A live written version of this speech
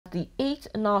the 8th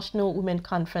National Women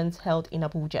Conference held in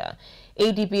Abuja.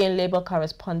 ADBN Labour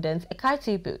correspondent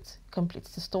Ekaette Ibuot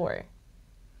completes the story.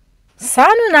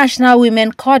 Ssanu National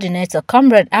Women Coordinator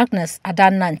Comrade Agnes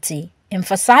Adanna Nti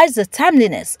emphasized the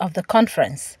timeliness of the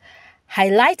conference,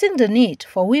 highlighting the need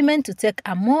for women to take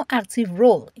a more active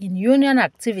role in union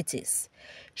activities.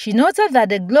 She noted that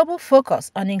the global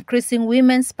focus on increasing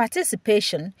women's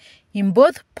participation in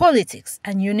both politics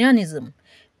and unionism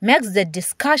makes the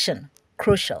discussion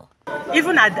crucial.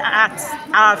 Even at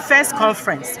our first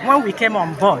conference, when we came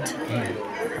on board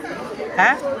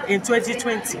in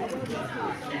 2020,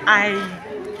 I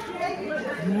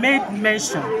made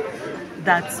mention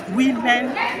that women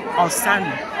of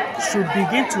Ssanu should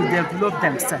begin to develop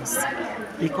themselves,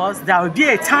 because there will be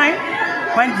a time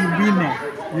when the women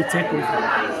will take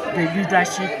over the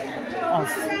leadership of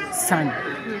Ssanu.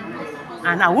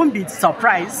 And I won't be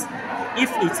surprised if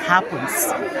it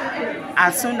happens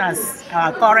as soon as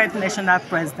our current national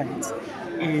president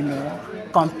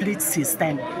completes his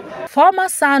term. Former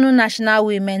Ssanu National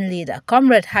Women leader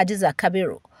Comrade Hadiza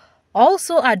Kabiru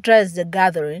also addressed the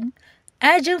gathering,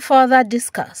 urging further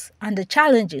discuss on the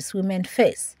challenges women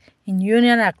face in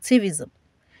union activism.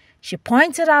 She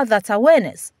pointed out that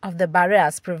awareness of the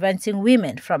barriers preventing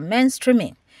women from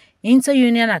mainstreaming into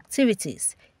union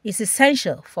activities is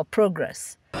essential for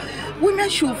progress. Women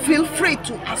should feel free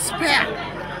to aspire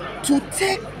to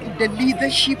take the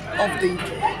leadership of the,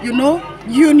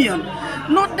 union.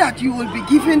 Not that you will be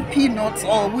given peanuts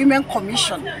or women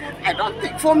commission. I don't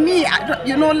think, for me,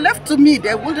 left to me,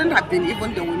 there wouldn't have been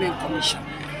even the women commission.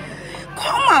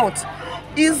 Come out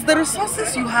is the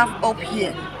resources you have up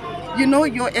here.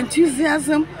 Your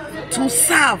enthusiasm to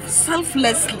serve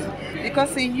selflessly,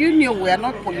 because in union we are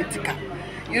not political.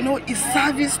 It's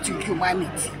service to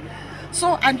humanity.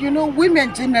 So, and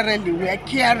women generally, we are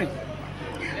caring.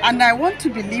 And I want to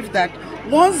believe that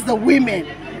once the women,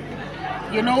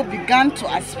 began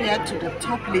to aspire to the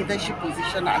top leadership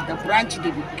position at the branch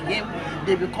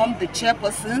they become the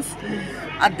chairpersons.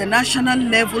 At the national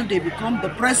level, they become the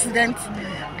president.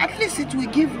 At least it will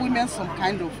give women some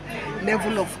kind of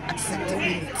level of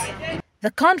acceptability.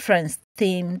 The conference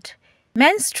themed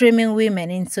Mainstreaming Women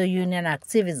into Union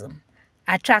Activism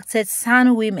attracted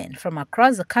Ssanu women from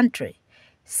across the country,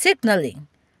 signaling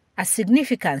a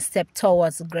significant step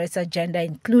towards greater gender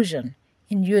inclusion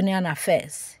in union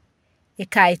affairs.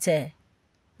 Ekaette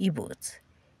Ibuot,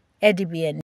 ADBN.